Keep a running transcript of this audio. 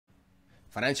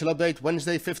Financial update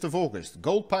Wednesday 5th of August.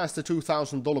 Gold passed the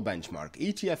 $2,000 benchmark.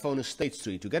 ETF owner State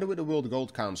Street, together with the World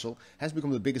Gold Council, has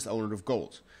become the biggest owner of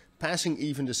gold, passing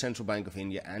even the Central Bank of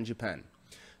India and Japan.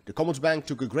 The Commerzbank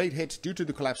took a great hit due to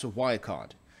the collapse of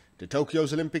Wirecard. The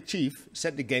Tokyo's Olympic chief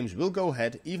said the games will go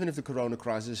ahead even if the corona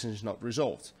crisis is not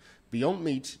resolved. Beyond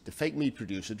Meat, the fake meat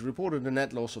producer, reported a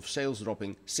net loss of sales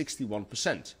dropping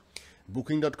 61%.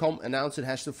 Booking.com announced it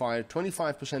has to fire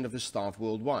 25% of its staff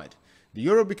worldwide. The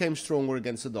euro became stronger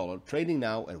against the dollar, trading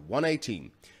now at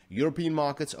 118. European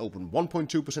markets opened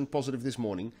 1.2% positive this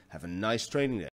morning. Have a nice trading day.